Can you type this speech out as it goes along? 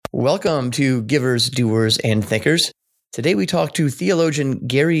Welcome to Givers, Doers, and Thinkers. Today we talk to theologian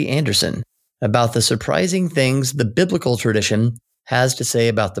Gary Anderson about the surprising things the biblical tradition has to say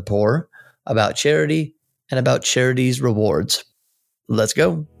about the poor, about charity, and about charity's rewards. Let's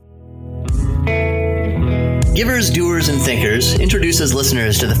go. Givers, Doers, and Thinkers introduces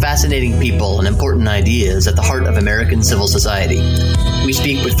listeners to the fascinating people and important ideas at the heart of American civil society. We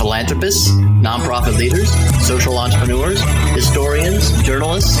speak with philanthropists, nonprofit leaders, social entrepreneurs, historians,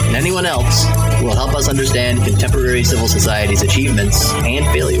 journalists, and anyone else who will help us understand contemporary civil society's achievements and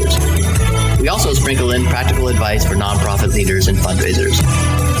failures. We also sprinkle in practical advice for nonprofit leaders and fundraisers.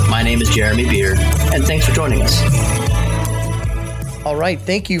 My name is Jeremy Beer, and thanks for joining us. All right.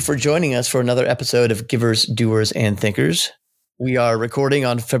 Thank you for joining us for another episode of Givers, Doers, and Thinkers. We are recording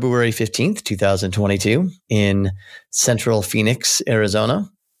on February 15th, 2022 in central Phoenix, Arizona.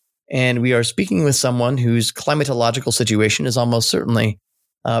 And we are speaking with someone whose climatological situation is almost certainly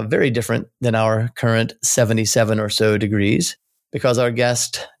very different than our current 77 or so degrees, because our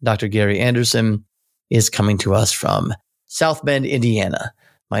guest, Dr. Gary Anderson, is coming to us from South Bend, Indiana,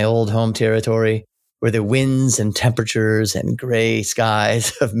 my old home territory, where the winds and temperatures and gray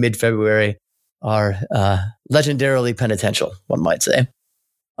skies of mid-February are legendarily penitential, one might say.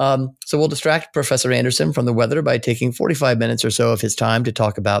 So we'll distract Professor Anderson from the weather by taking 45 minutes or so of his time to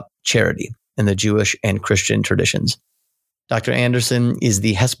talk about charity in the Jewish and Christian traditions. Dr. Anderson is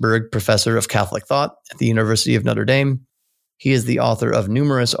the Hesburgh Professor of Catholic Thought at the University of Notre Dame. He is the author of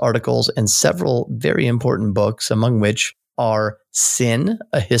numerous articles and several very important books, among which are Sin,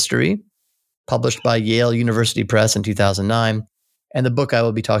 a History, published by Yale University Press in 2009, and the book I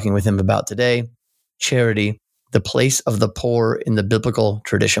will be talking with him about today, Charity, The Place of the Poor in the Biblical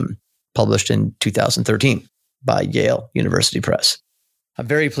Tradition, published in 2013 by Yale University Press. I'm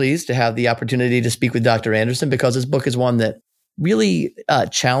very pleased to have the opportunity to speak with Dr. Anderson because his book is one that really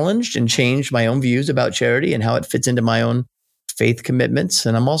challenged and changed my own views about charity and how it fits into my own faith commitments.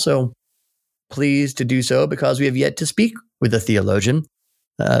 And I'm also pleased to do so because we have yet to speak with a theologian.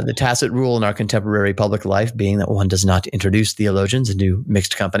 The tacit rule in our contemporary public life being that one does not introduce theologians into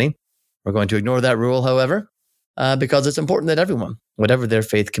mixed company. We're going to ignore that rule, however, because it's important that everyone, whatever their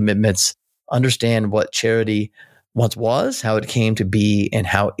faith commitments, understand what charity once was, how it came to be, and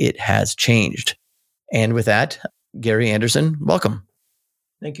how it has changed. And with that, Gary Anderson, welcome.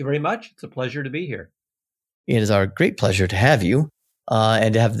 Thank you very much. It's a pleasure to be here. It is our great pleasure to have you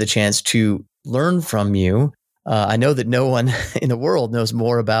and to have the chance to learn from you. I know that no one in the world knows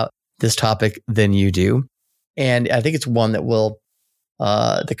more about this topic than you do. And I think it's one that will,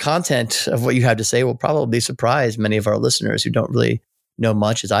 the content of what you have to say will probably surprise many of our listeners who don't really know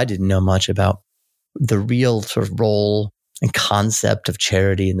much, as I didn't know much about the real sort of role and concept of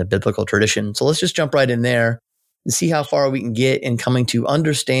charity in the biblical tradition. So let's just jump right in there and see how far we can get in coming to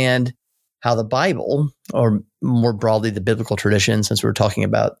understand how the Bible, or more broadly, the biblical tradition, since we're talking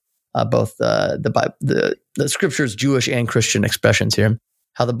about both the scriptures, Jewish and Christian expressions here,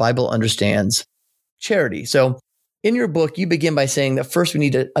 how the Bible understands charity. So in your book, you begin by saying that first we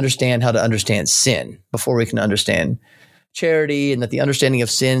need to understand how to understand sin before we can understand charity, and that the understanding of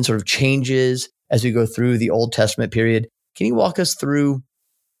sin sort of changes as we go through the Old Testament period. Can you walk us through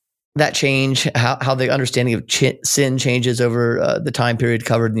that change, how the understanding of sin changes over the time period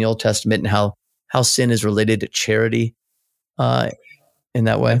covered in the Old Testament, and how sin is related to charity in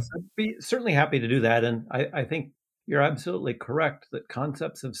that way? I'd be certainly happy to do that. And I think you're absolutely correct that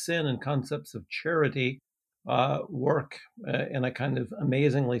concepts of sin and concepts of charity work in a kind of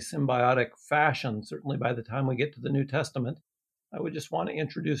amazingly symbiotic fashion, certainly by the time we get to the New Testament. I would just want to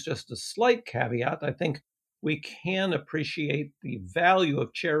introduce just a slight caveat. I think we can appreciate the value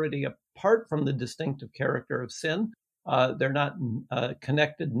of charity apart from the distinctive character of sin. They're not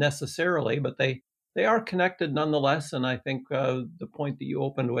connected necessarily, but they are connected nonetheless, and I think the point that you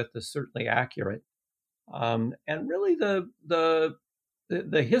opened with is certainly accurate. And really, the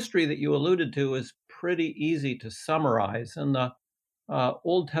history that you alluded to is pretty easy to summarize. In the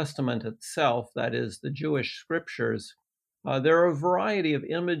Old Testament itself, that is, the Jewish scriptures, there are a variety of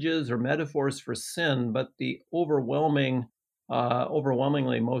images or metaphors for sin, but the overwhelmingly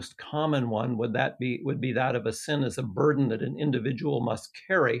most common one would be that of a sin as a burden that an individual must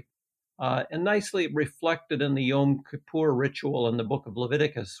carry. And nicely reflected in the Yom Kippur ritual in the book of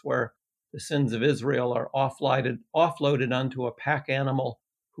Leviticus, where the sins of Israel are offloaded onto a pack animal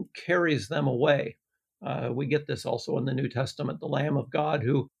who carries them away. We get this also in the New Testament, the Lamb of God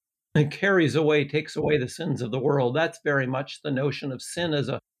who takes away the sins of the world. That's very much the notion of sin as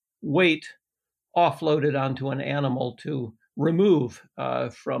a weight offloaded onto an animal to remove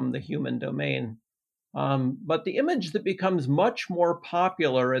from the human domain. But the image that becomes much more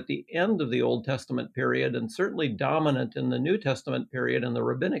popular at the end of the Old Testament period, and certainly dominant in the New Testament period and the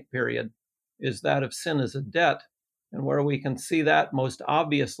rabbinic period, is that of sin as a debt. And where we can see that most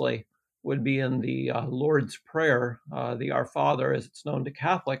obviously would be in the Lord's Prayer, the Our Father, as it's known to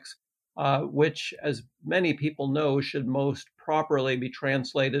Catholics, which, as many people know, should most properly be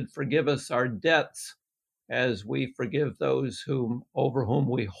translated, "Forgive us our debts as we forgive those over whom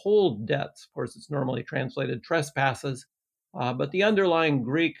we hold debts." Of course, it's normally translated trespasses, but the underlying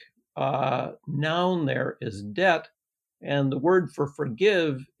Greek noun there is debt, and the word for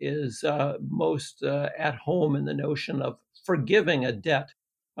forgive is most at home in the notion of forgiving a debt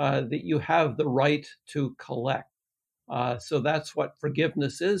that you have the right to collect. So that's what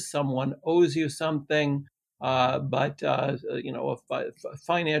forgiveness is. Someone owes you something, but a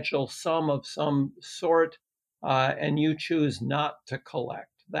financial sum of some sort, and you choose not to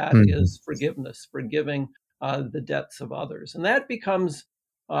collect. That is forgiveness, forgiving the debts of others. And that becomes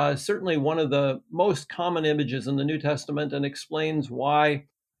certainly one of the most common images in the New Testament, and explains why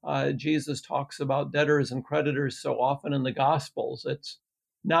Jesus talks about debtors and creditors so often in the Gospels. It's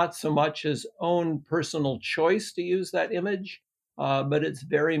not so much his own personal choice to use that image, but it's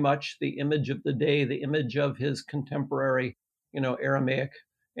very much the image of the day, the image of his contemporary, Aramaic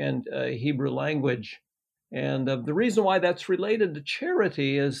and Hebrew language. And the reason why that's related to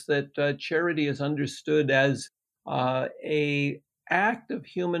charity is that charity is understood as a act of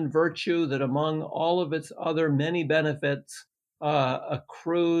human virtue that, among all of its other many benefits,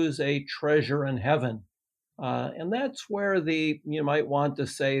 accrues a treasure in heaven. And that's where you might want to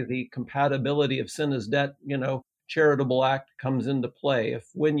say, the compatibility of sin as debt, charitable act comes into play. If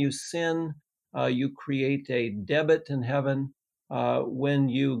when you sin, you create a debit in heaven, when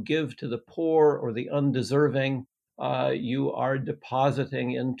you give to the poor or the undeserving, you are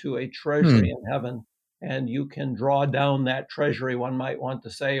depositing into a treasury in heaven, and you can draw down that treasury, one might want to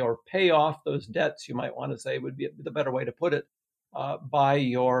say, or pay off those debts, you might want to say, would be the better way to put it, by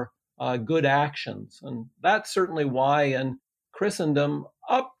your good actions. And that's certainly why in Christendom,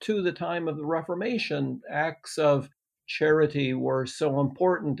 up to the time of the Reformation, acts of charity were so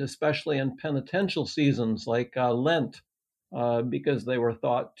important, especially in penitential seasons like Lent, because they were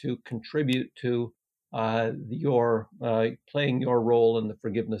thought to contribute to your playing your role in the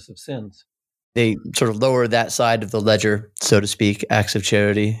forgiveness of sins. They sort of lower that side of the ledger, so to speak, acts of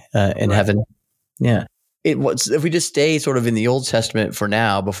charity in heaven. Yeah. If we just stay sort of in the Old Testament for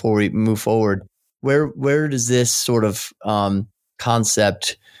now, before we move forward, where does this sort of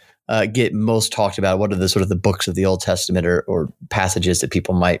concept get most talked about? What are the sort of the books of the Old Testament or passages that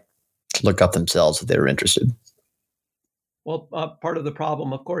people might look up themselves if they were interested? Well, part of the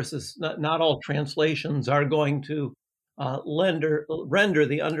problem, of course, is not all translations are going to render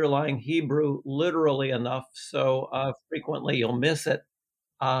the underlying Hebrew literally enough. So frequently you'll miss it.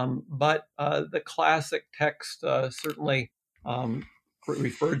 But the classic text, certainly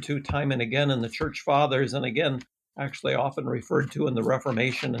referred to time and again in the Church Fathers, and again, actually often referred to in the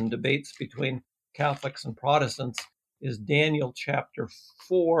Reformation and debates between Catholics and Protestants, is Daniel chapter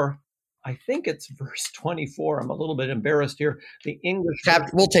 4. I think it's verse 24. I'm a little bit embarrassed here. The English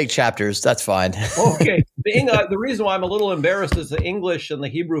we'll take chapters. That's fine. Okay. The reason why I'm a little embarrassed is the English and the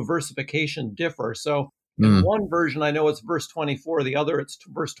Hebrew versification differ. So in one version, I know it's verse 24. The other, it's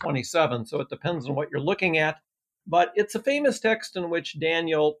verse 27. So it depends on what you're looking at. But it's a famous text in which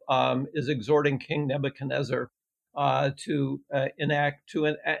Daniel is exhorting King Nebuchadnezzar to enact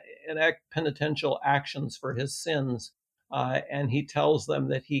penitential actions for his sins. And he tells them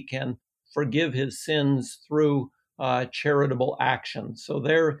that he can forgive his sins through charitable actions. So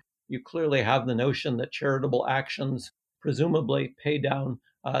there you clearly have the notion that charitable actions presumably pay down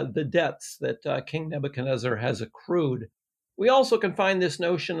the debts that King Nebuchadnezzar has accrued. We also can find this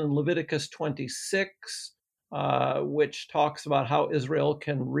notion in Leviticus 26, which talks about how Israel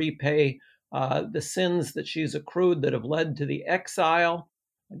can repay the sins that she's accrued that have led to the exile.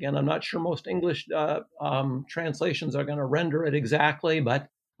 Again, I'm not sure most English translations are going to render it exactly, but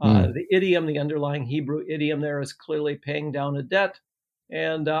the idiom, the underlying Hebrew idiom there, is clearly paying down a debt.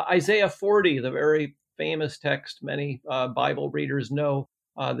 And Isaiah 40, the very famous text many Bible readers know,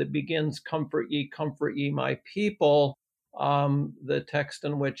 that begins, comfort ye, my people," the text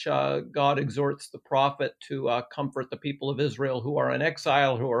in which God exhorts the prophet to comfort the people of Israel who are in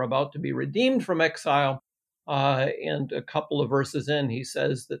exile, who are about to be redeemed from exile. And a couple of verses in, he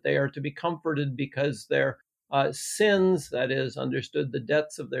says that they are to be comforted because their sins, that is, understood, the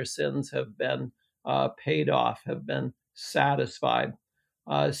debts of their sins, have been paid off, have been satisfied.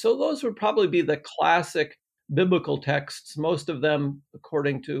 So those would probably be the classic biblical texts. Most of them,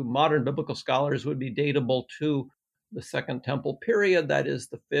 according to modern biblical scholars, would be datable to the Second Temple period, that is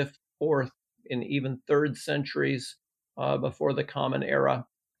the 5th, 4th, and even 3rd centuries before the Common Era.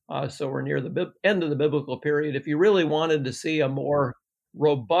 So we're near the end of the biblical period. If you really wanted to see a more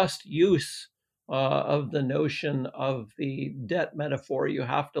robust use of the notion of the debt metaphor, you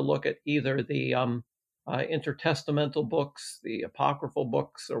have to look at either the intertestamental books, the apocryphal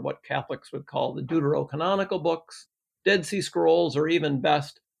books, or what Catholics would call the deuterocanonical books, Dead Sea Scrolls, or even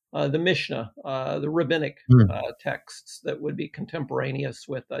best, the Mishnah, the rabbinic texts that would be contemporaneous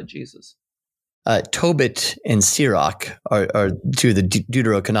with Jesus. Tobit and Sirach are two of the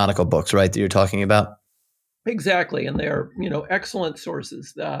deuterocanonical books, right, that you're talking about? Exactly, and they're excellent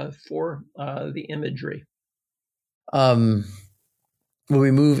sources for the imagery. When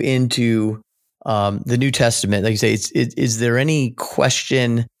we move into the New Testament, like you say, is there any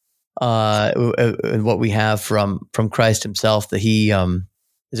question in what we have from Christ himself that he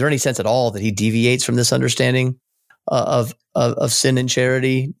is there any sense at all that he deviates from this understanding of sin and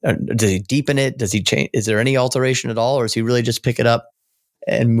charity? Or does he deepen it? Does he change? Is there any alteration at all, or does he really just pick it up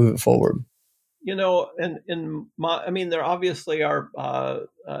and move it forward? There obviously are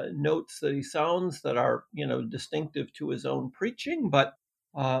notes that he sounds that are distinctive to his own preaching, but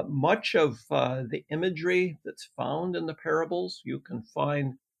much of the imagery that's found in the parables, you can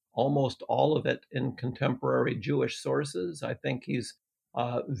find almost all of it in contemporary Jewish sources. I think he's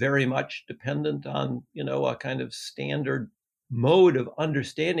very much dependent on, a kind of standard mode of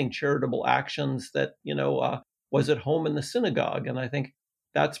understanding charitable actions that, was at home in the synagogue. And I think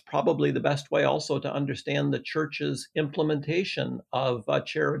that's probably the best way also to understand the church's implementation of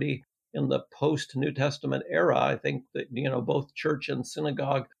charity in the post-New Testament era. I think that, both church and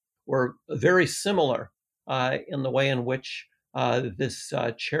synagogue were very similar in the way in which this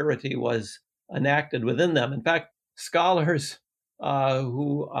charity was enacted within them. In fact, scholars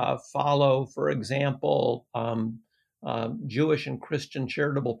who follow, for example, Jewish and Christian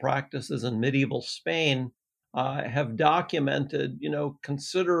charitable practices in medieval Spain have documented,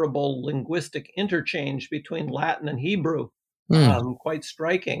 considerable linguistic interchange between Latin and Hebrew, quite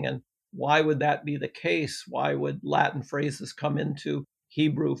striking. And why would that be the case? Why would Latin phrases come into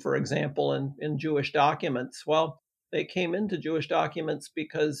Hebrew, for example, in Jewish documents? Well, they came into Jewish documents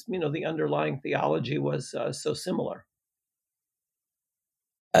because, the underlying theology was so similar.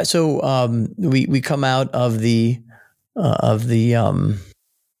 So we come out of the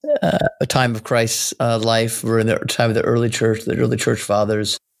time of Christ's life. We're in the time of the early church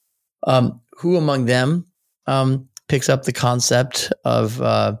fathers. Who among them picks up the concept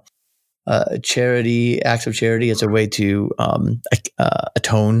of charity, acts of charity, as a way to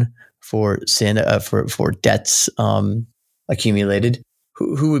atone for sin, for debts accumulated?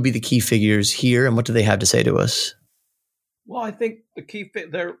 Who would be the key figures here, and what do they have to say to us? Well, I think the key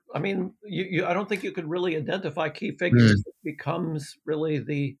there. I don't think you could really identify key figures. It becomes really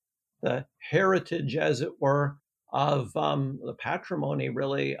the heritage, as it were, of the patrimony,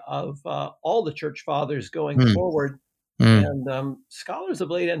 really, of all the church fathers going forward. And scholars of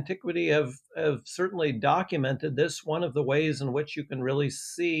late antiquity have certainly documented this. One of the ways in which you can really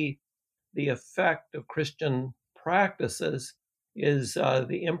see the effect of Christian practices is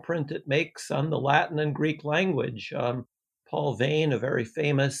the imprint it makes on the Latin and Greek language. Paul Vane, a very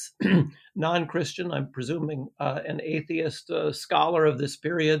famous non-Christian, I'm presuming an atheist scholar of this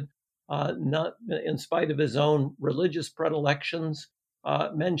period, not in spite of his own religious predilections,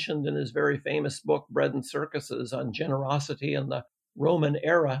 mentioned in his very famous book, Bread and Circuses, on generosity in the Roman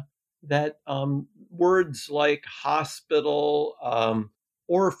era, that words like hospital,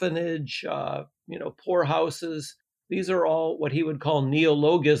 orphanage, poorhouses, these are all what he would call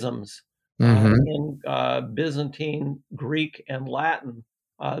neologisms in Byzantine, Greek, and Latin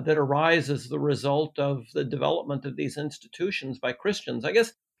that arise as the result of the development of these institutions by Christians. I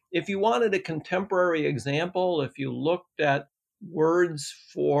guess if you wanted a contemporary example, if you looked at words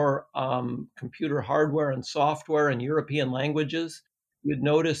for computer hardware and software in European languages, you'd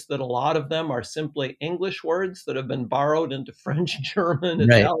notice that a lot of them are simply English words that have been borrowed into French, German,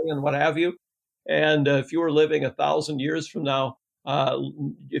 Italian, what have you. And if you were living 1,000 years from now,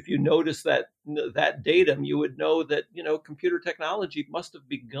 if you notice that datum, you would know that, computer technology must have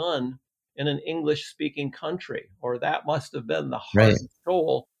begun in an English-speaking country, or that must have been the heart and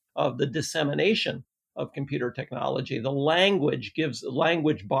soul of the dissemination of computer technology. The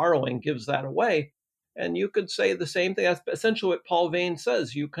language borrowing gives that away. And you could say the same thing. That's essentially what Paul Vane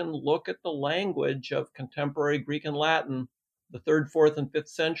says. You can look at the language of contemporary Greek and Latin, the 3rd, 4th, and 5th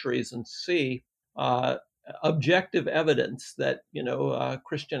centuries, and see objective evidence that,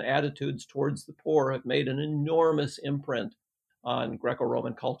 Christian attitudes towards the poor have made an enormous imprint on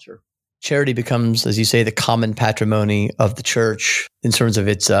Greco-Roman culture. Charity becomes, as you say, the common patrimony of the church in terms of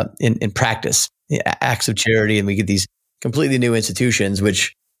its in practice, acts of charity, and we get these completely new institutions,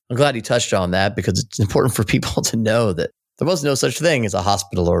 which I'm glad you touched on that, because it's important for people to know that there was no such thing as a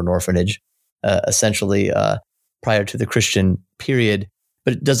hospital or an orphanage, essentially prior to the Christian period.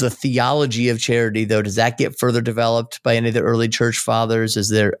 But does the theology of charity, though, does that get further developed by any of the early church fathers? Is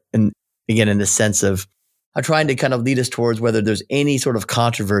there, again, in the sense of trying to kind of lead us towards whether there's any sort of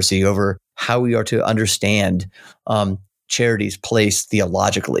controversy over how we are to understand charity's place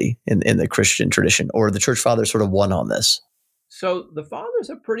theologically in the Christian tradition, or the church fathers sort of won on this? So the fathers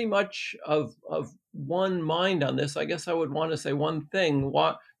are pretty much of one mind on this. I guess I would want to say one thing.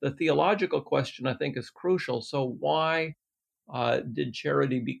 The theological question, I think, is crucial. So why did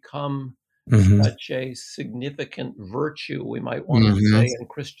charity become such a significant virtue, we might want to say, in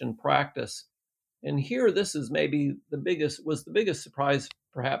Christian practice? And here, this is maybe the biggest surprise,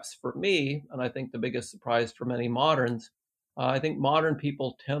 perhaps for me, and I think the biggest surprise for many moderns. I think modern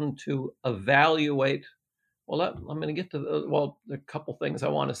people tend to evaluate. Well, I'm going to get to there are a couple things I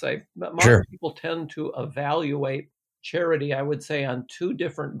want to say. But modern people tend to evaluate charity, I would say, on two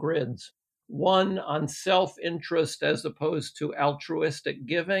different grids. One on self-interest as opposed to altruistic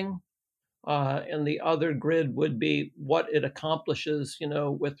giving, and the other grid would be what it accomplishes,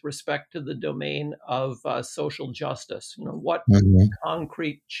 with respect to the domain of social justice. What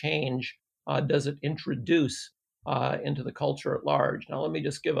concrete change does it introduce into the culture at large? Now, let me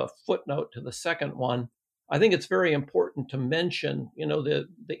just give a footnote to the second one. I think it's very important to mention,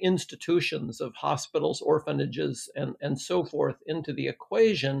 the institutions of hospitals, orphanages, and so forth into the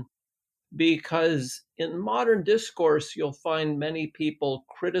equation, because in modern discourse, you'll find many people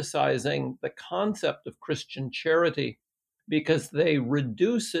criticizing the concept of Christian charity because they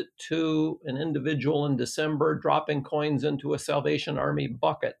reduce it to an individual in December dropping coins into a Salvation Army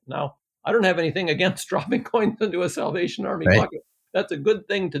bucket. Now, I don't have anything against dropping coins into a Salvation Army bucket. That's a good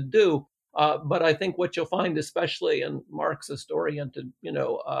thing to do. But I think what you'll find, especially in Marxist-oriented,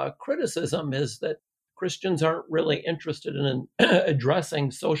 criticism, is that Christians aren't really interested in addressing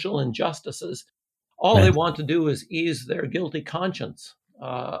social injustices. All they want to do is ease their guilty conscience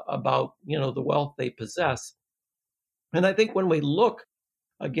about, the wealth they possess. And I think when we look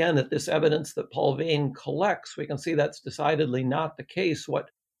again at this evidence that Paul Vane collects, we can see that's decidedly not the case.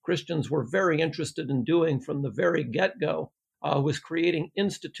 What Christians were very interested in doing from the very get-go was creating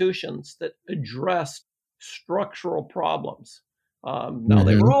institutions that addressed structural problems. Now,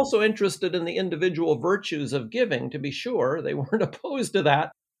 they were also interested in the individual virtues of giving, to be sure. They weren't opposed to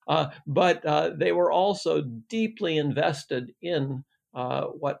that, but they were also deeply invested in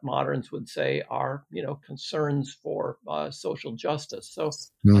what moderns would say are, concerns for social justice. So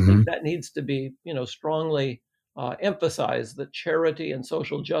I think that needs to be, strongly emphasized, that charity and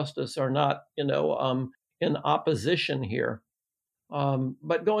social justice are not, in opposition here.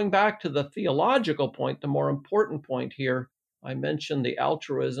 But going back to the theological point, the more important point here, I mentioned the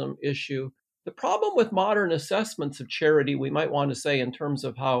altruism issue. The problem with modern assessments of charity, we might want to say in terms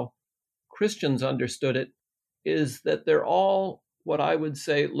of how Christians understood it, is that they're all, what I would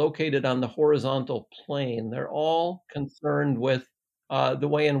say, located on the horizontal plane. They're all concerned with the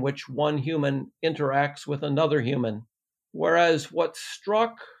way in which one human interacts with another human. Whereas what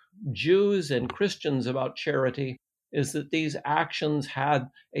struck Jews and Christians about charity is that these actions had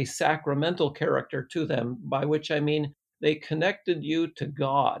a sacramental character to them, by which I mean they connected you to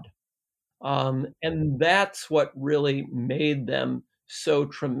God. And that's what really made them so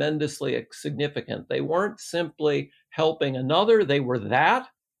tremendously significant. They weren't simply helping another, they were that,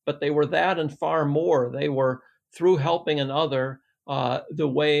 but they were that and far more. They were, through helping another, the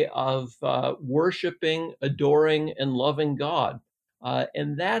way of worshiping, adoring, and loving God.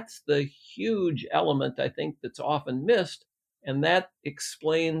 And that's the huge element, I think, that's often missed. And that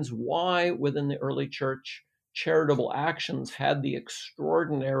explains why within the early church, charitable actions had the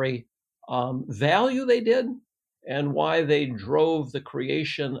extraordinary value they did, and why they drove the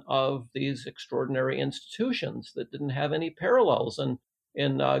creation of these extraordinary institutions that didn't have any parallels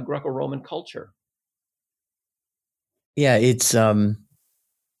in Greco-Roman culture. Yeah, it's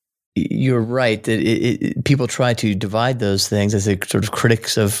you're right that people try to divide those things as sort of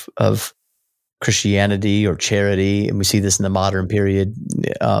critics of Christianity or charity, and we see this in the modern period,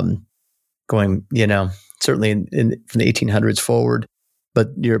 going, certainly from the 1800s forward. But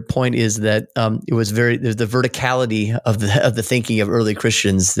your point is that it was there's the verticality of the thinking of early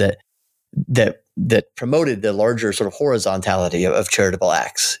Christians that promoted the larger sort of horizontality of charitable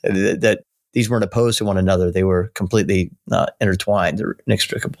acts. That these weren't opposed to one another. They were completely intertwined. They're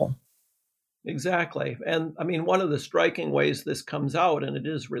inextricable. Exactly. And I mean, one of the striking ways this comes out, and it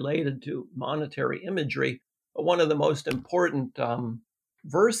is related to monetary imagery, but one of the most important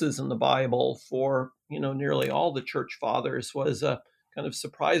verses in the Bible for, nearly all the church fathers was a kind of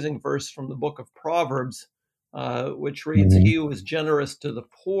surprising verse from the book of Proverbs, which reads, "He who is generous to the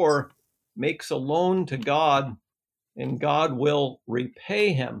poor makes a loan to God, and God will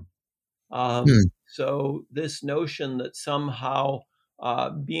repay him." So this notion that somehow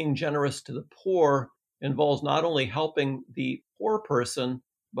being generous to the poor involves not only helping the poor person,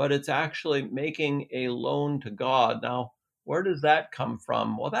 but it's actually making a loan to God. Now, where does that come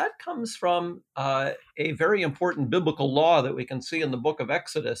from? Well, that comes from a very important biblical law that we can see in the book of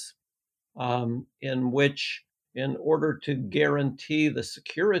Exodus, in which, in order to guarantee the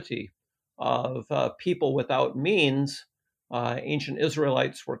security of people without means, ancient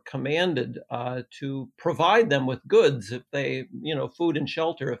Israelites were commanded to provide them with goods if they, food and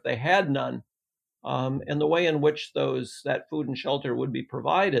shelter if they had none. And the way in which that food and shelter would be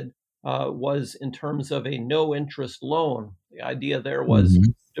provided was in terms of a no interest loan. The idea there was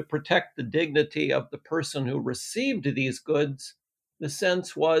to protect the dignity of the person who received these goods. The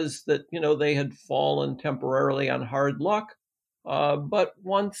sense was that, they had fallen temporarily on hard luck. But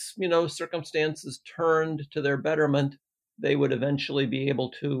once, circumstances turned to their betterment, they would eventually be able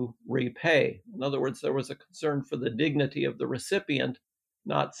to repay. In other words, there was a concern for the dignity of the recipient,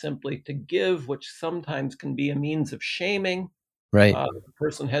 not simply to give, which sometimes can be a means of shaming. Right. The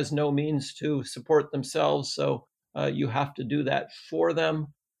person has no means to support themselves, so you have to do that for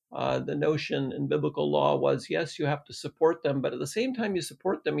them. The notion in biblical law was, yes, you have to support them, but at the same time you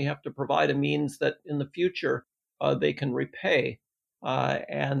support them, you have to provide a means that in the future they can repay.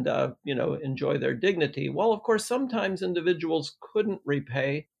 And enjoy their dignity. Well, of course, sometimes individuals couldn't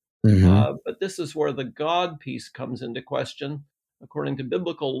repay, but this is where the God piece comes into question. According to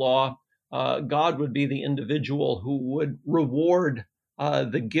biblical law, God would be the individual who would reward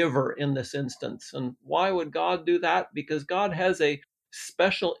the giver in this instance. And why would God do that? Because God has a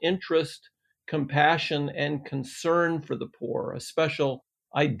special interest, compassion, and concern for the poor, a special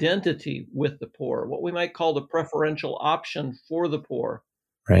identity with the poor, what we might call the preferential option for the poor.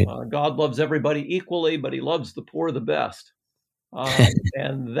 Right. God loves everybody equally, but he loves the poor the best.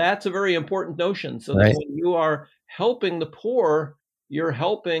 And that's a very important notion. So that when you are helping the poor, you're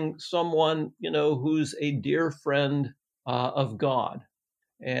helping someone, who's a dear friend of God.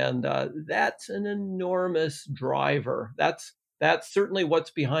 And that's an enormous driver. That's certainly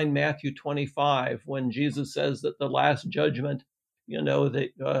what's behind Matthew 25, when Jesus says that the last judgment,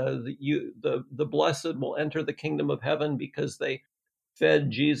 that the blessed will enter the kingdom of heaven because they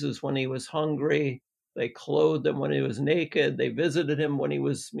fed Jesus when he was hungry, they clothed him when he was naked, they visited him when he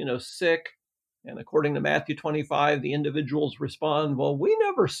was, sick. And according to Matthew 25, the individuals respond, "Well, we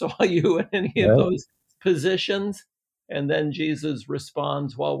never saw you in any of those positions." And then Jesus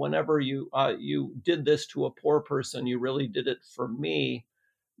responds, "Well, whenever you did this to a poor person, you really did it for me."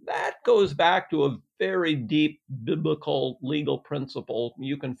 That goes back to a very deep biblical legal principle.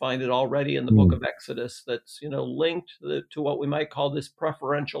 You can find it already in the book of Exodus that's, linked to what we might call this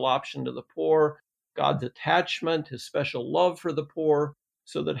preferential option to the poor, God's attachment, his special love for the poor,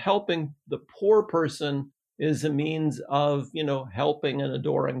 so that helping the poor person is a means of, helping and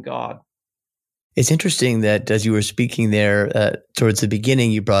adoring God. It's interesting that as you were speaking there towards the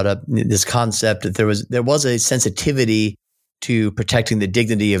beginning, you brought up this concept that there was a sensitivity to protecting the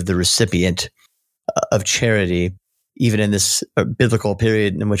dignity of the recipient of charity, even in this biblical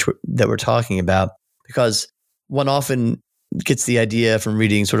period in which we're talking about, because one often gets the idea from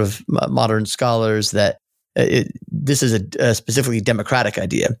reading sort of modern scholars that this is a specifically democratic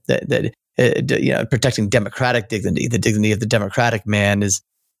idea, that protecting democratic dignity, the dignity of the democratic man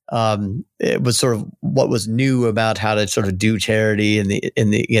it was sort of what was new about how to sort of do charity in the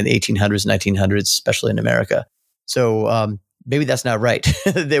 1800s, 1900s, especially in America. So maybe that's not right.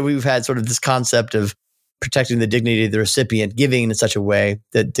 That we've had sort of this concept of protecting the dignity of the recipient, giving in such a way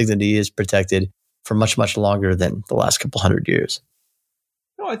that dignity is protected for much, much longer than the last couple hundred years.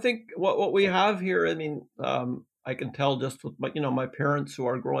 No, I think what we have here, I mean, I can tell just with my parents who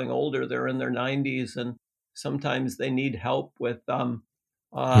are growing older, they're in their 90s, and sometimes they need help with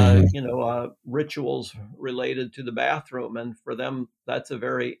rituals related to the bathroom. And for them, that's a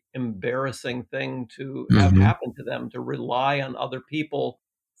very embarrassing thing to have happen to them, to rely on other people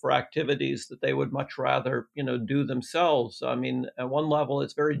for activities that they would much rather, do themselves. I mean, at one level,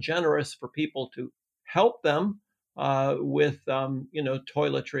 it's very generous for people to help them with,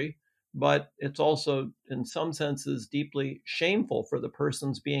 toiletry, but it's also in some senses deeply shameful for the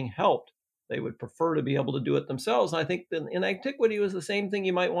persons being helped. They would prefer to be able to do it themselves. And I think that in antiquity was the same thing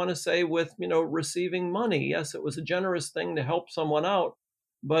you might want to say with, receiving money. Yes, it was a generous thing to help someone out.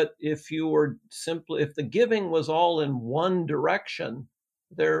 But if the giving was all in one direction,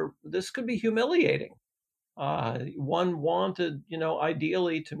 this could be humiliating. One wanted,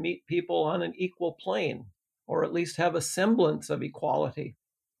 ideally to meet people on an equal plane, or at least have a semblance of equality.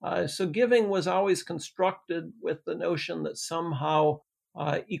 So giving was always constructed with the notion that somehow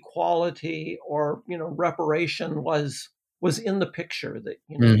equality or reparation was in the picture, that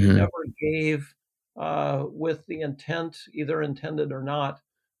you never gave with the intent, either intended or not,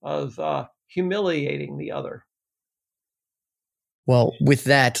 of humiliating the other. Well, with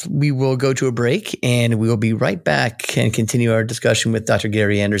that, we will go to a break and we will be right back and continue our discussion with Dr.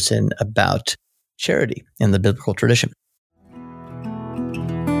 Gary Anderson about charity and the biblical tradition.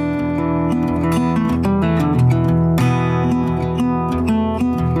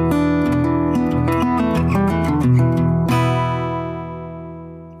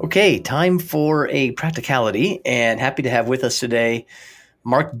 Okay, time for a practicality, and happy to have with us today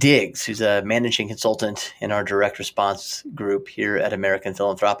Mark Diggs, who's a managing consultant in our direct response group here at American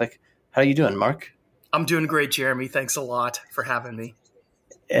Philanthropic. How are you doing, Mark? I'm doing great, Jeremy. Thanks a lot for having me.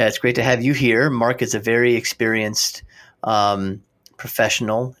 It's great to have you here. Mark is a very experienced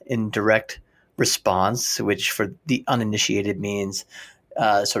professional in direct response, which for the uninitiated means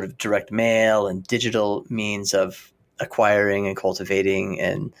sort of direct mail and digital means of acquiring and cultivating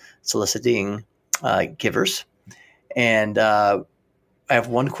and soliciting givers. And I have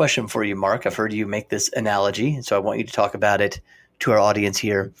one question for you, Mark. I've heard you make this analogy, and so I want you to talk about it to our audience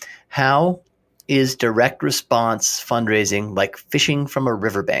here. How is direct response fundraising like fishing from a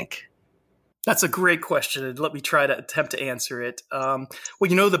riverbank? That's a great question, and let me try to attempt to answer it.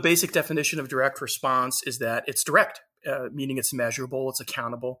 The basic definition of direct response is that it's direct, meaning it's measurable, it's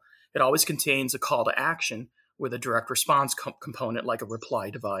accountable. It always contains a call to action with a direct response component like a reply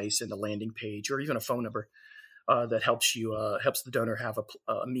device and a landing page or even a phone number that helps the donor have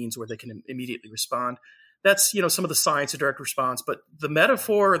a means where they can immediately respond. That's some of the science of direct response, but the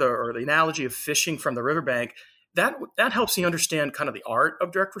metaphor or the analogy of fishing from the riverbank, that helps you understand kind of the art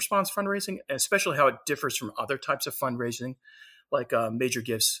of direct response fundraising, and especially how it differs from other types of fundraising like major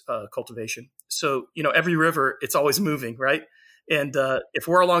gifts cultivation. So every river, it's always moving, right? And if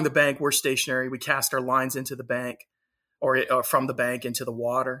we're along the bank, we're stationary. We cast our lines into the bank or from the bank into the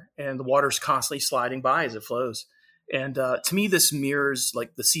water, and the water's constantly sliding by as it flows. And to me, this mirrors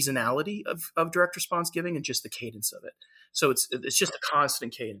like the seasonality of direct response giving and just the cadence of it. So it's just a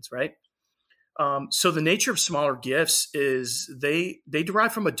constant cadence, right? So the nature of smaller gifts is they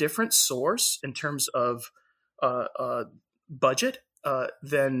derive from a different source in terms of budget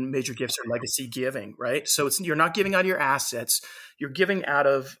than major gifts or legacy giving, right? So you're not giving out of your assets, you're giving out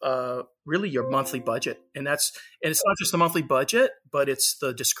of really your monthly budget, and it's not just the monthly budget, but it's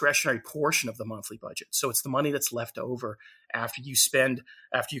the discretionary portion of the monthly budget. So it's the money that's left over after you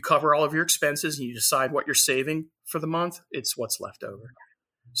cover all of your expenses and you decide what you're saving for the month. It's what's left over.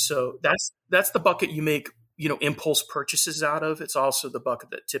 So that's the bucket you make impulse purchases out of. It's also the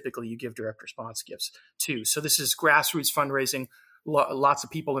bucket that typically you give direct response gifts to. So this is grassroots fundraising. Lots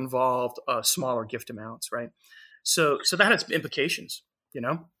of people involved, smaller gift amounts, right? So that has implications,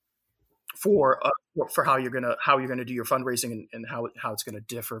 for how you're gonna do your fundraising and how it's gonna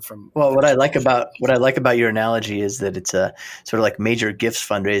differ from. Well, what I like about your analogy is that it's a sort of like major gifts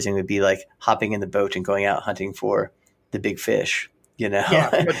fundraising would be like hopping in the boat and going out hunting for the big fish. Yeah,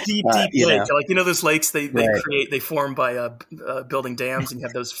 a deep lake. Like those lakes they form by building dams, and you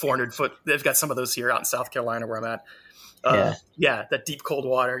have those 400-foot. They've got some of those here out in South Carolina where I'm at. That deep cold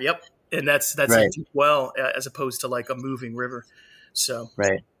water. Yep. And that's right. A deep well as opposed to like a moving river. So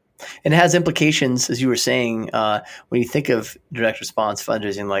right. And it has implications, as you were saying, when you think of direct response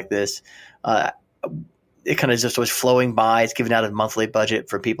fundraising like this, it kind of just was flowing by. It's given out a monthly budget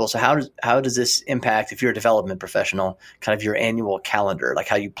for people. So how does this impact, if you're a development professional, kind of your annual calendar, like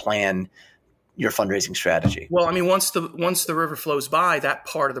how you plan your fundraising strategy? Well, I mean, once the river flows by, that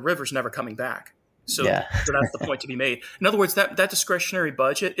part of the river is never coming back. So that's the point to be made. In other words, that discretionary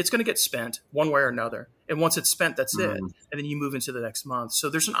budget, it's going to get spent one way or another. And once it's spent, that's it. And then you move into the next month. So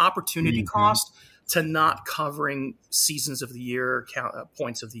there's an opportunity cost to not covering seasons of the year,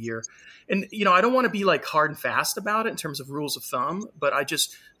 points of the year. And, I don't want to be like hard and fast about it in terms of rules of thumb, but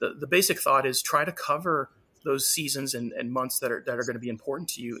the basic thought is try to cover those seasons and months that are going to be important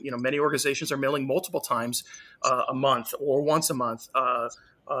to you. Many organizations are mailing multiple times a month or once a month.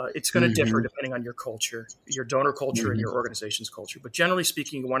 It's going to differ depending on your culture, your donor culture, and your organization's culture. But generally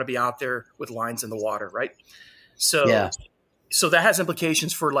speaking, you want to be out there with lines in the water, right? So, So that has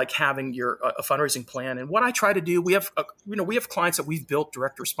implications for like having your a fundraising plan. And what I try to do, we have clients that we've built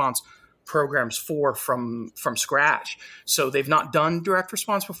direct response programs for from scratch. So they've not done direct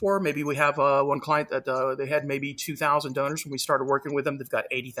response before. Maybe we have one client that they had maybe 2,000 donors when we started working with them. They've got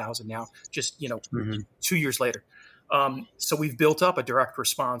 80,000 now, just 2 years later. So we've built up a direct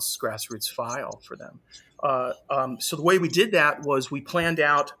response grassroots file for them. So the way we did that was we planned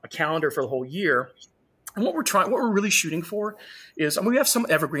out a calendar for the whole year. And what we're really shooting for is, we have some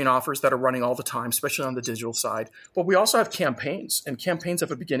evergreen offers that are running all the time, especially on the digital side. But we also have campaigns, and campaigns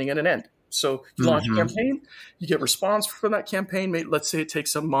have a beginning and an end. So you launch a campaign, you get response from that campaign. Let's say it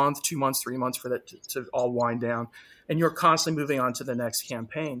takes a month, 2 months, 3 months for that to all wind down, and you're constantly moving on to the next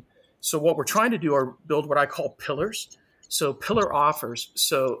campaign. So what we're trying to do are build what I call pillars. So pillar offers.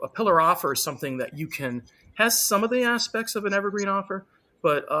 So a pillar offer is something that has some of the aspects of an evergreen offer,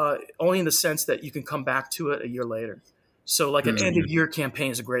 but only in the sense that you can come back to it a year later. So like an end of year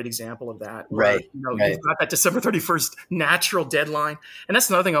campaign is a great example of that. Where, Right. You've got that December 31st natural deadline. And that's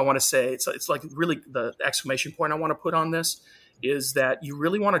another thing I want to say. It's like really the exclamation point I want to put on this is that you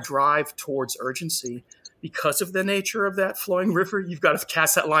really want to drive towards urgency because of the nature of that flowing river. You've got to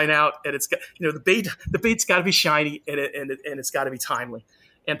cast that line out, and it's got, the bait's got to be shiny and it's got to be timely.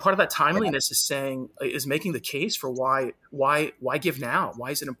 And part of that timeliness is making the case for why give now? Why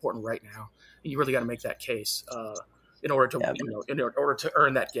is it important right now? And you really got to make that case in order to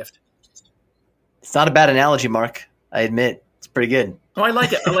earn that gift. It's not a bad analogy, Mark. I admit it's pretty good. Oh, I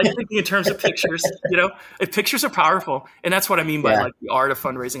like it. I like thinking in terms of pictures. Pictures are powerful, and that's what I mean by like the art of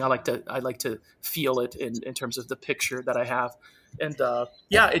fundraising. I like to feel it in terms of the picture that I have. And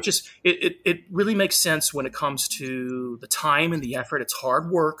it really makes sense when it comes to the time and the effort. It's hard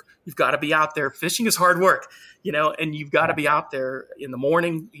work. You've got to be out there. Fishing is hard work, and you've got to be out there in the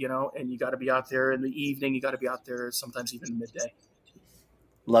morning, and you got to be out there in the evening. You got to be out there sometimes even midday.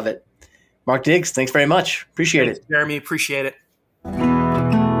 Love it. Mark Diggs, thanks very much. Appreciate it. Jeremy, appreciate it.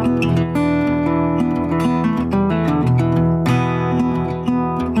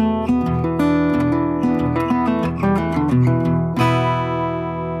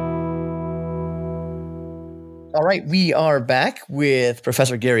 All right, we are back with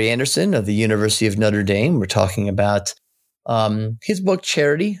Professor Gary Anderson of the University of Notre Dame. We're talking about his book,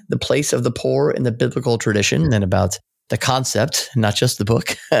 Charity, The Place of the Poor in the Biblical Tradition, and about the concept, not just the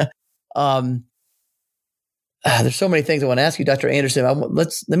book. There's so many things I want to ask you, Dr. Anderson.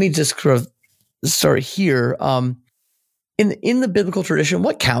 Let me just start here. In the biblical tradition,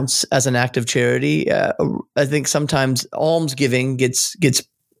 what counts as an act of charity? I think sometimes almsgiving gets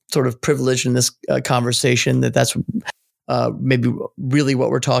sort of privileged in this conversation. That's maybe really what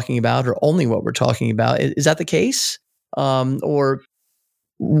we're talking about, or only what we're talking about. Is that the case, or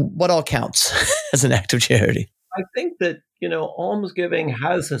what all counts as an act of charity? I think that almsgiving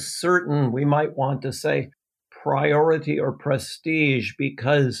has a certain, we might want to say, priority or prestige,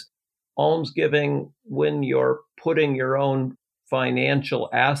 because almsgiving, when you're putting your own financial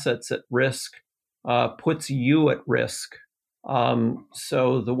assets at risk, puts you at risk.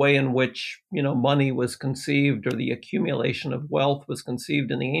 So the way in which, money was conceived, or the accumulation of wealth was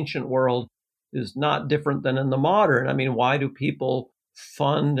conceived in the ancient world, is not different than in the modern. I mean, why do people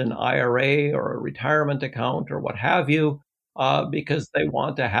fund an IRA or a retirement account or what have you? Because they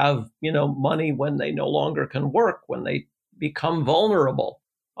want to have, money when they no longer can work, when they become vulnerable.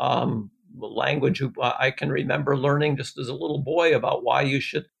 Language I can remember learning just as a little boy about why you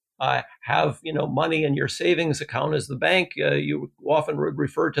should have, money in your savings account as the bank. You often would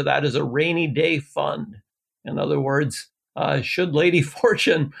refer to that as a rainy day fund. In other words, should Lady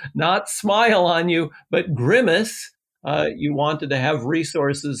Fortune not smile on you, but grimace, you wanted to have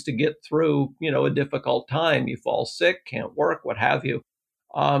resources to get through, a difficult time. You fall sick, can't work, what have you.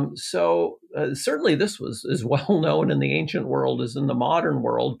 So certainly this was as well known in the ancient world as in the modern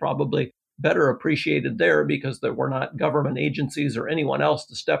world, probably better appreciated there because there were not government agencies or anyone else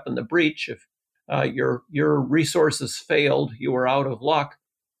to step in the breach. If your resources failed, you were out of luck.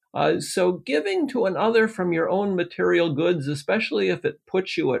 So giving to another from your own material goods, especially if it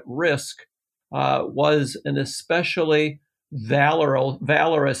puts you at risk, was an especially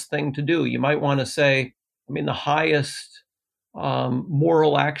valorous thing to do. You might want to say, the highest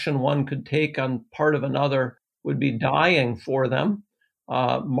moral action one could take on part of another would be dying for them,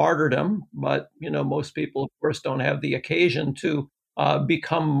 martyrdom. But, most people, of course, don't have the occasion to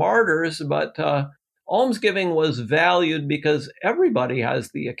become martyrs. But almsgiving was valued because everybody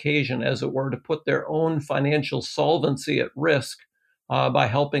has the occasion, as it were, to put their own financial solvency at risk by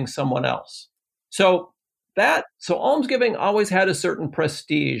helping someone else. So So almsgiving always had a certain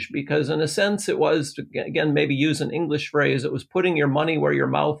prestige because in a sense it was, again, maybe use an English phrase, it was putting your money where your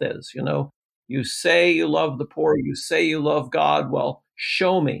mouth is. You say you love the poor, you say you love God. Well,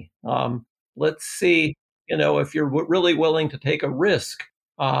 show me. Let's see, if you're really willing to take a risk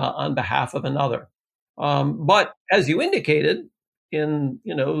on behalf of another. But as you indicated, in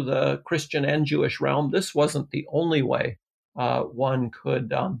the Christian and Jewish realm, this wasn't the only way one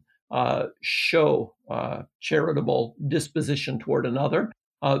could show charitable disposition toward another.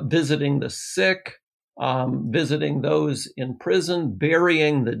 Visiting the sick, visiting those in prison,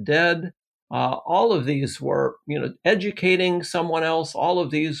 burying the dead. All of these were, educating someone else. All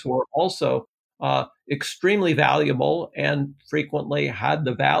of these were also extremely valuable and frequently had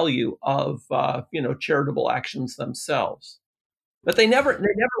the value of, charitable actions themselves. But they never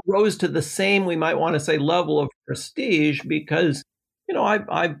rose to the same, we might want to say, level of prestige because,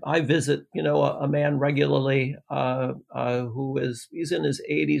 I visit, a man regularly he's in his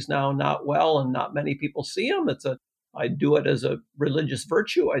 80s now, not well, and not many people see him. I do it as a religious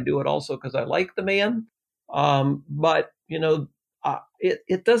virtue. I do it also because I like the man. But,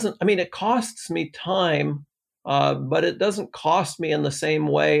 it doesn't, it costs me time, but it doesn't cost me in the same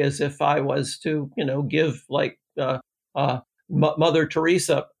way as if I was to, give like Mother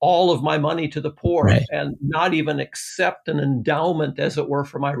Teresa all of my money to the poor, right, and not even accept an endowment, as it were,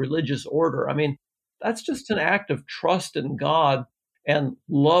 for my religious order. That's just an act of trust in God and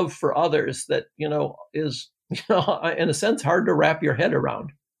love for others that, is, in a sense, hard to wrap your head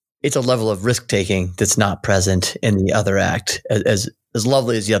around. It's a level of risk taking that's not present in the other act, as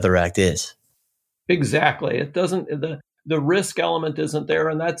lovely as the other act is. Exactly. It doesn't, the risk element isn't there.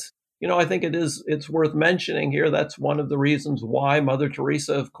 And that's, I think it's worth mentioning here. That's one of the reasons why Mother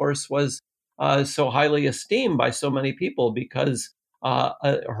Teresa, of course, was so highly esteemed by so many people, because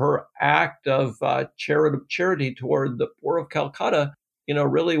her act of charity toward the poor of Calcutta,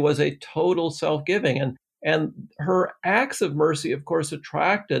 really was a total self-giving. And her acts of mercy, of course,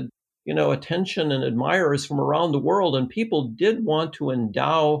 attracted, attention and admirers from around the world. And people did want to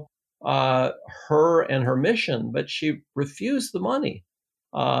endow her and her mission, but she refused the money.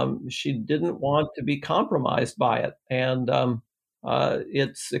 She didn't want to be compromised by it. And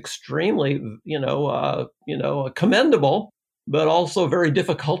it's extremely, commendable, but also very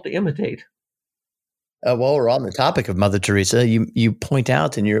difficult to imitate. While we're on the topic of Mother Teresa, you point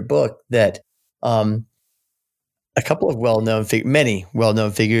out in your book that a couple of many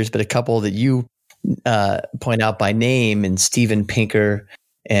well-known figures, but a couple that you point out by name, and Steven Pinker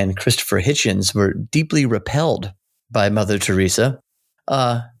and Christopher Hitchens, were deeply repelled by Mother Teresa.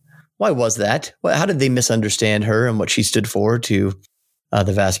 Why was that? How did they misunderstand her and what she stood for to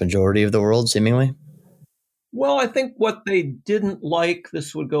the vast majority of the world, seemingly? Well, I think what they didn't like,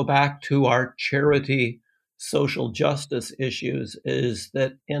 this would go back to our charity social justice issues, is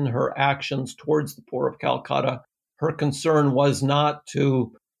that in her actions towards the poor of Calcutta, her concern was not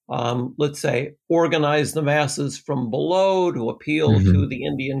to, let's say, organize the masses from below, to appeal to the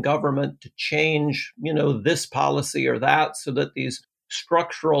Indian government to change, this policy or that, so that these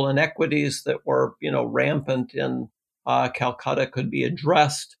structural inequities that were, rampant in Calcutta could be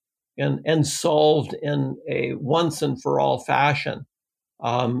addressed and solved in a once and for all fashion.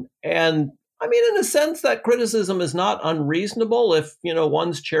 And in a sense, that criticism is not unreasonable if,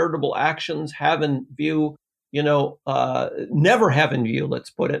 one's charitable actions have in view, never have in view,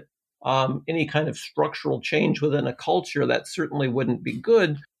 let's put it, any kind of structural change within a culture. That certainly wouldn't be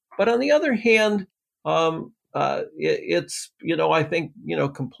good. But on the other hand, it's, I think,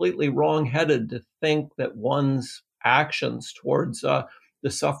 completely wrong-headed to think that one's actions towards the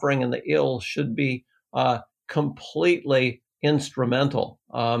suffering and the ill should be completely instrumental.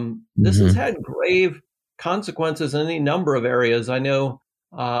 This has had grave consequences in any number of areas. I know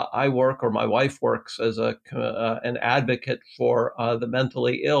I work, or my wife works, as an advocate for the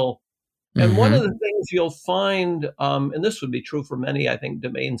mentally ill. And one of the things you'll find, and this would be true for many, I think,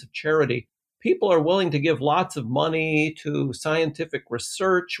 domains of charity, people are willing to give lots of money to scientific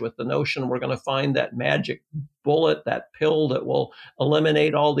research with the notion we're going to find that magic bullet, that pill that will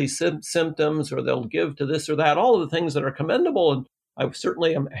eliminate all these symptoms, or they'll give to this or that, all of the things that are commendable. And I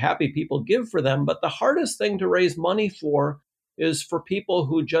certainly am happy people give for them. But the hardest thing to raise money for is for people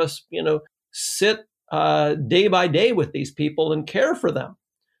who just, sit day by day with these people and care for them.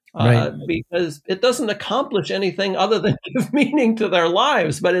 Right. Because it doesn't accomplish anything other than give meaning to their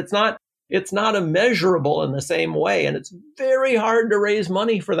lives, but it's not immeasurable in the same way. And it's very hard to raise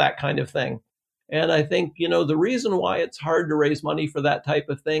money for that kind of thing. And I think, the reason why it's hard to raise money for that type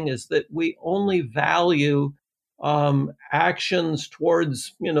of thing is that we only value actions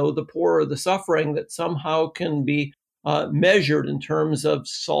towards, the poor or the suffering that somehow can be measured in terms of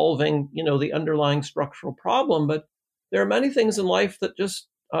solving, the underlying structural problem. But there are many things in life that just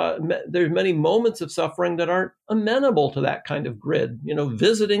there's many moments of suffering that aren't amenable to that kind of grid.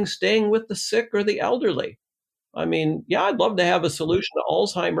 Visiting, staying with the sick or the elderly. I mean, yeah, I'd love to have a solution to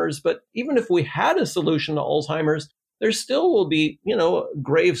Alzheimer's, but even if we had a solution to Alzheimer's, there still will be,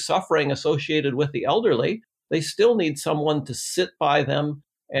 grave suffering associated with the elderly. They still need someone to sit by them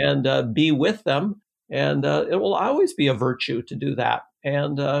and be with them. And it will always be a virtue to do that.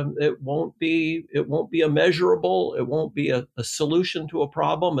 And it won't be a measurable, it won't be a solution to a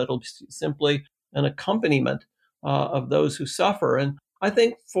problem. It'll be simply an accompaniment of those who suffer. And I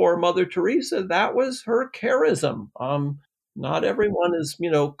think for Mother Teresa, that was her charism. Not everyone is,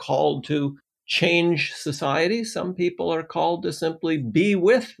 called to change society. Some people are called to simply be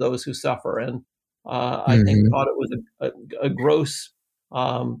with those who suffer. And I thought it was a gross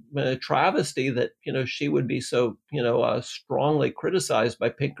travesty that, she would be so, strongly criticized by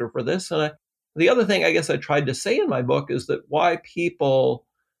Pinker for this. And the other thing I guess I tried to say in my book is that why people,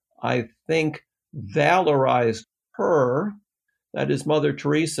 I think, valorized her, that is Mother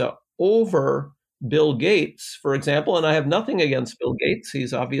Teresa, over Bill Gates, for example. And I have nothing against Bill Gates.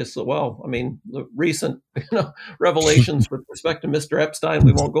 He's obviously, the recent revelations with respect to Mr. Epstein,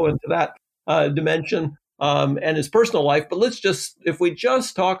 we won't go into that dimension, and his personal life. But if we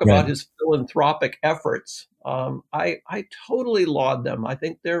just talk about his philanthropic efforts, I totally laud them. I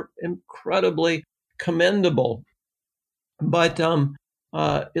think they're incredibly commendable. But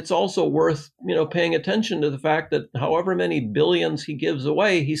it's also worth, paying attention to the fact that however many billions he gives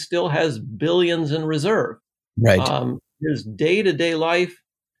away, he still has billions in reserve. Right. His day-to-day life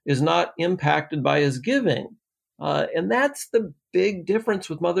is not impacted by his giving. And that's the big difference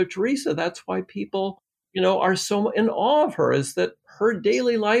with Mother Teresa. That's why people, are so in awe of her, is that her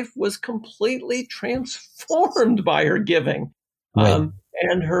daily life was completely transformed by her giving. Right.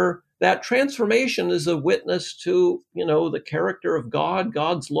 And that transformation is a witness to, the character of God,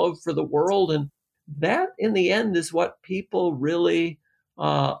 God's love for the world. And that, in the end, is what people really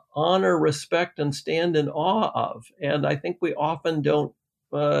honor, respect, and stand in awe of. And I think we often don't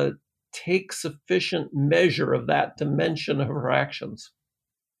take sufficient measure of that dimension of her actions.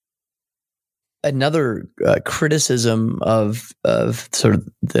 Another criticism of sort of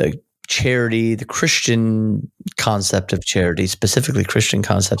the charity, the Christian concept of charity, specifically Christian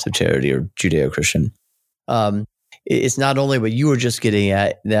concepts of charity or Judeo-Christian, it's not only what you were just getting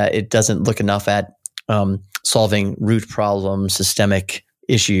at, that it doesn't look enough at solving root problems, systemic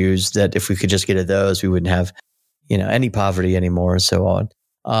issues, that if we could just get at those, we wouldn't have, any poverty anymore, and so on.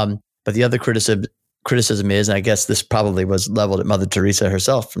 But the other criticism is, and I guess this probably was leveled at Mother Teresa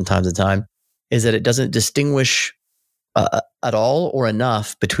herself from time to time, is that it doesn't distinguish at all or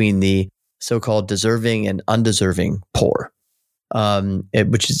enough between the so-called deserving and undeserving poor,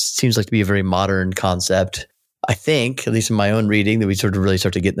 which seems like to be a very modern concept. I think, at least in my own reading, that we sort of really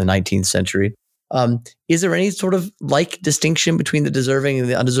start to get in the 19th century. Is there any sort of distinction between the deserving and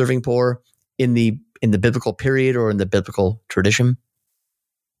the undeserving poor in the biblical period or in the biblical tradition?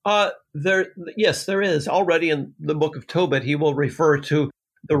 Yes, there is. Already in the book of Tobit, he will refer to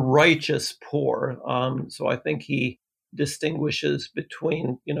the righteous poor. So I think he distinguishes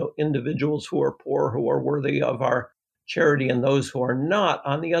between, individuals who are poor, who are worthy of our charity, and those who are not.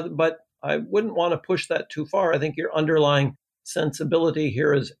 On the other, but I wouldn't want to push that too far. I think your underlying sensibility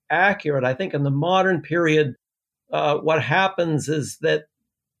here is accurate. I think in the modern period, what happens is that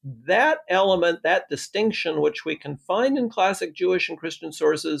element, that distinction, which we can find in classic Jewish and Christian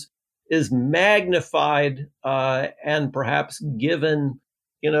sources, is magnified and perhaps given,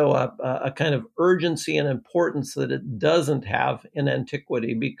 a kind of urgency and importance that it doesn't have in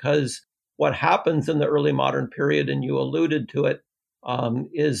antiquity. Because what happens in the early modern period, and you alluded to it,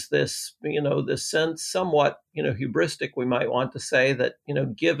 is this, this sense, somewhat, hubristic, we might want to say, that,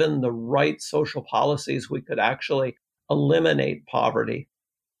 given the right social policies, we could actually eliminate poverty.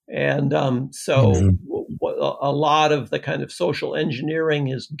 And so a lot of the kind of social engineering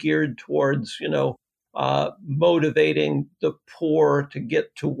is geared towards, motivating the poor to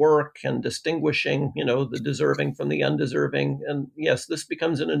get to work and distinguishing, the deserving from the undeserving. And yes, this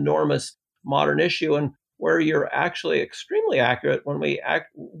becomes an enormous modern issue, and where you're actually extremely accurate when we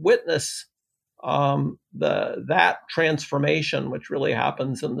witness that transformation, which really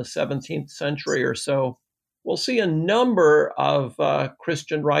happens in the 17th century or so. We'll see a number of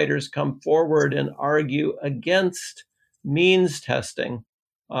Christian writers come forward and argue against means testing.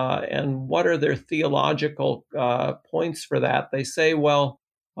 And what are their theological points for that? They say, well,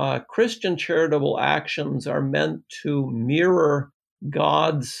 Christian charitable actions are meant to mirror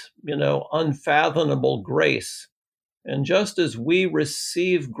God's, unfathomable grace. And just as we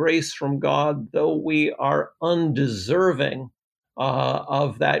receive grace from God, though we are undeserving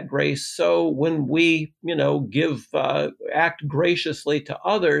of that grace, so when we, act graciously to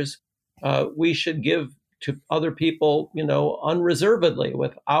others, we should give to other people, unreservedly,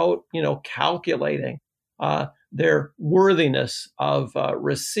 without, calculating their worthiness of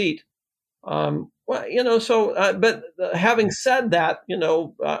receipt. But having said that,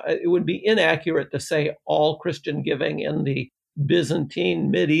 it would be inaccurate to say all Christian giving in the Byzantine,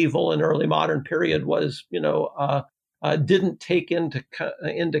 medieval, and early modern period was, didn't take into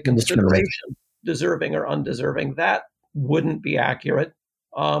consideration deserving or undeserving. That wouldn't be accurate.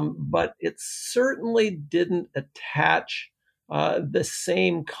 But it certainly didn't attach the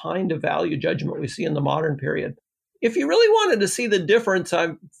same kind of value judgment we see in the modern period. If you really wanted to see the difference,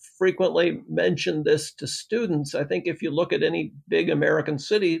 I've frequently mentioned this to students. I think if you look at any big American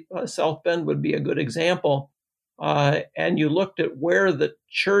city, South Bend would be a good example, and you looked at where the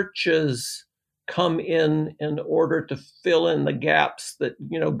churches come in order to fill in the gaps that,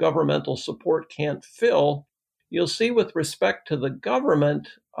 governmental support can't fill, you'll see with respect to the government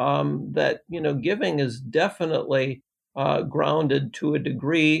that, giving is definitely grounded to a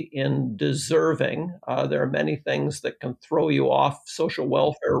degree in deserving. There are many things that can throw you off social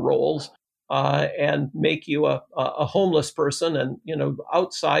welfare rolls and make you a homeless person and,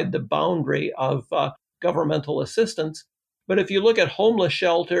 outside the boundary of governmental assistance. But if you look at homeless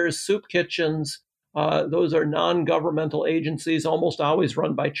shelters, soup kitchens, those are non-governmental agencies, almost always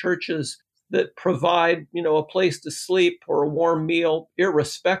run by churches, that provide, a place to sleep or a warm meal,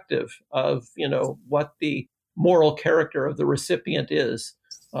 irrespective of, what the moral character of the recipient is.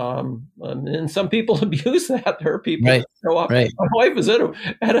 And some people abuse that. There are people that show up. Right. My wife is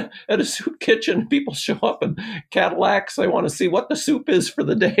at a soup kitchen. People show up in Cadillacs. They want to see what the soup is for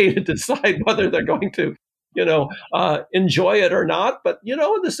the day to decide whether they're going to, enjoy it or not. But,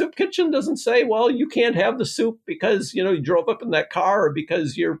 the soup kitchen doesn't say, well, you can't have the soup because, you drove up in that car or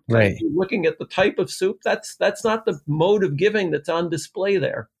because you're looking at the type of soup. That's not the mode of giving that's on display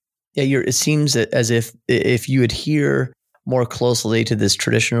there. Yeah, it seems as if you adhere more closely to this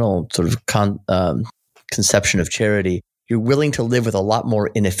traditional sort of conception of charity, you're willing to live with a lot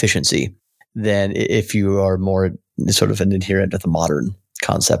more inefficiency than if you are more sort of an adherent to the modern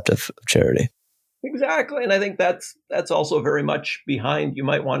concept of charity. Exactly. And I think that's also very much behind, you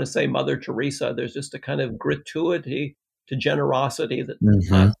might want to say, Mother Teresa. There's just a kind of gratuity to generosity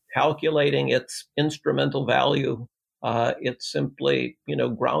that's not calculating its instrumental value. It's simply,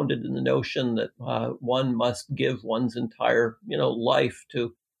 grounded in the notion that one must give one's entire, life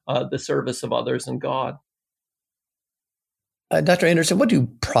to the service of others and God. Dr. Anderson, what do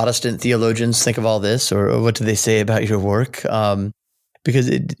Protestant theologians think of all this, or what do they say about your work? Because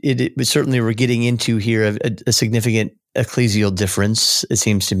it certainly we're getting into here a significant ecclesial difference, it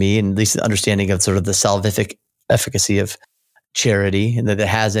seems to me, and at least the understanding of sort of the salvific efficacy of charity, and that it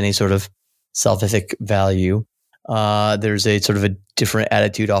has any sort of salvific value. There's a sort of a different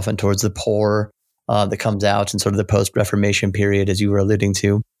attitude often towards the poor that comes out in sort of the post-Reformation period, as you were alluding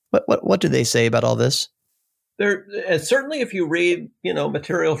to. What do they say about all this? There, certainly, if you read,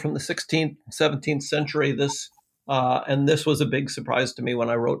 material from the 16th, 17th century, and this was a big surprise to me when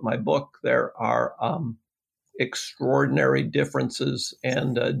I wrote my book, there are extraordinary differences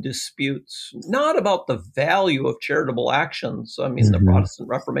and disputes, not about the value of charitable actions. I mean, the Protestant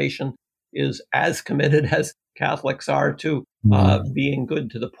Reformation is as committed as Catholics are to being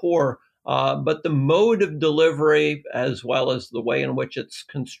good to the poor, but the mode of delivery, as well as the way in which it's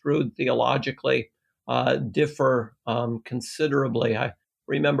construed theologically, differ considerably. I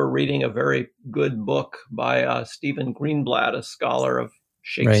remember reading a very good book by Stephen Greenblatt, a scholar of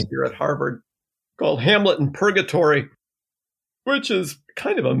Shakespeare at Harvard, called Hamlet in Purgatory, which is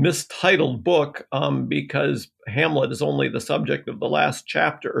kind of a mistitled book because Hamlet is only the subject of the last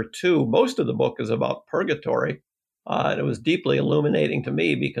chapter or two. Most of the book is about purgatory. And it was deeply illuminating to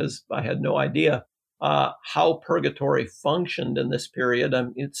me because I had no idea how purgatory functioned in this period.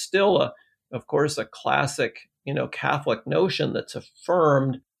 It's still, of course, a classic, Catholic notion that's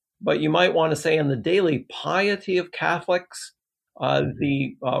affirmed, but you might want to say in the daily piety of Catholics,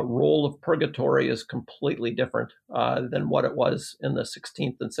 the role of purgatory is completely different than what it was in the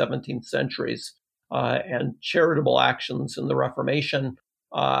 16th and 17th centuries. And charitable actions in the Reformation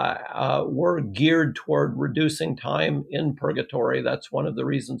were geared toward reducing time in purgatory. That's one of the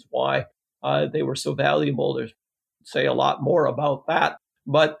reasons why they were so valuable. There's say a lot more about that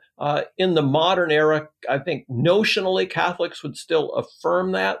But in the modern era, I think notionally Catholics would still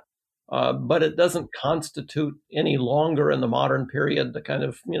affirm that, but it doesn't constitute any longer in the modern period the kind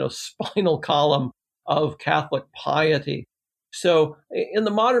of spinal column of Catholic piety. So in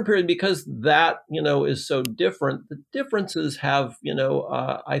the modern period, because that is so different, the differences have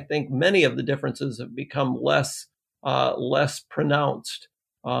I think many of the differences have become less pronounced.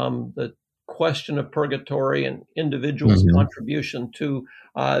 The question of purgatory and individuals' contribution to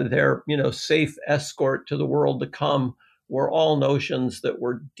their safe escort to the world to come were all notions that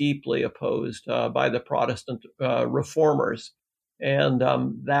were deeply opposed by the Protestant reformers. And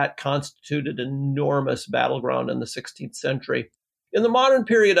that constituted an enormous battleground in the 16th century. In the modern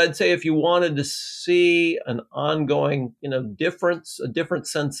period, I'd say if you wanted to see an ongoing, different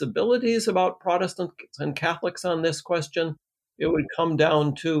sensibilities about Protestants and Catholics on this question, it would come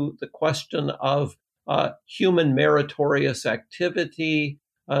down to the question of human meritorious activity,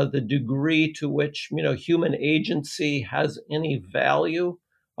 the degree to which human agency has any value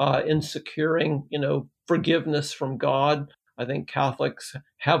in securing forgiveness from God. I think Catholics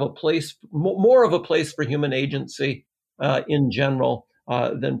have a place, more of a place for human agency in general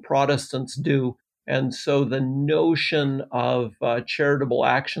than Protestants do. And so the notion of charitable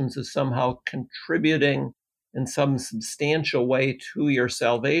actions as somehow contributing in some substantial way to your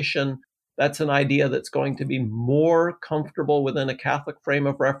salvation, that's an idea that's going to be more comfortable within a Catholic frame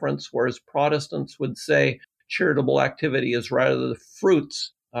of reference, whereas Protestants would say charitable activity is rather the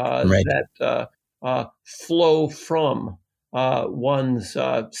fruits that flow from one's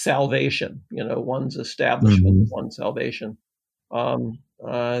salvation, one's establishment of one's salvation. And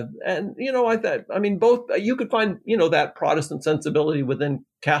both you could find that Protestant sensibility within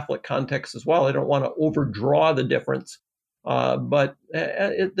Catholic context as well. I don't want to overdraw the difference, but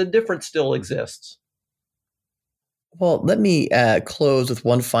the difference still exists. Well, let me close with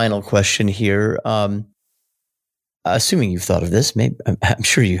one final question here. Assuming you've thought of this, maybe I'm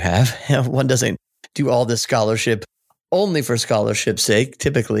sure you have. One doesn't do all this scholarship only for scholarship's sake.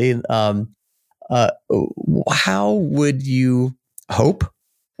 Typically, how would you hope,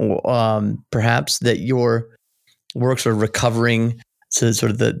 perhaps, that your works are recovering to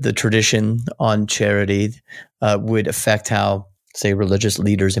sort of the tradition on charity would affect how, say, religious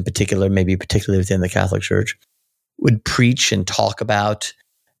leaders in particular, maybe particularly within the Catholic Church, would preach and talk about,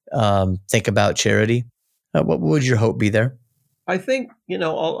 think about charity? What would your hope be there? I think,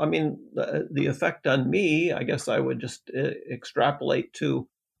 the effect on me, I guess I would just extrapolate to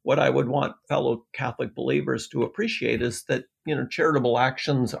what I would want fellow Catholic believers to appreciate is that, charitable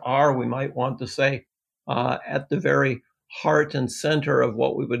actions are, we might want to say, at the very heart and center of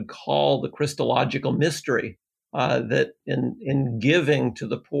what we would call the Christological mystery, that in giving to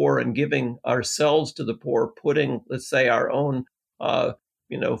the poor and giving ourselves to the poor, putting, let's say, our own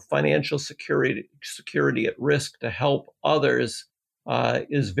financial security at risk to help others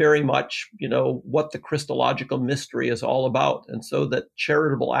is very much, what the Christological mystery is all about. And so that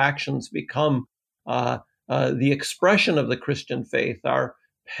charitable actions become the expression of the Christian faith, our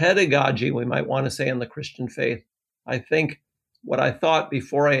pedagogy, we might want to say, in the Christian faith. I think what I thought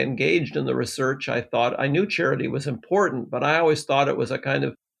before I engaged in the research, I knew charity was important, but I always thought it was a kind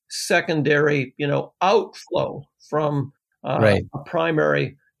of secondary, outflow from a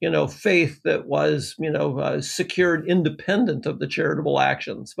primary, faith that was, secured independent of the charitable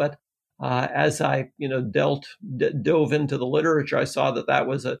actions. But as I, dove into the literature, I saw that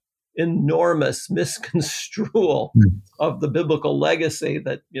was an enormous misconstrual of the biblical legacy,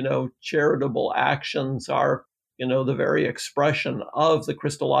 that, charitable actions are, the very expression of the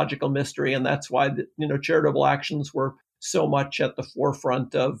Christological mystery. And that's why, charitable actions were so much at the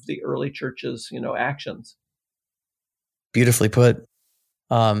forefront of the early church's, actions. Beautifully put.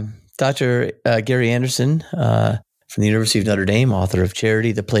 Dr. Gary Anderson from the University of Notre Dame, author of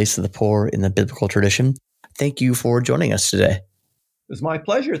Charity, the Place of the Poor in the Biblical Tradition. Thank you for joining us today. It was my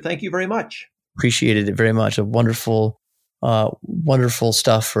pleasure. Thank you very much. Appreciated it very much. A wonderful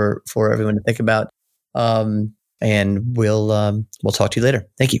stuff for everyone to think about. And we'll talk to you later.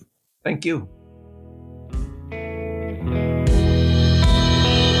 Thank you. Thank you.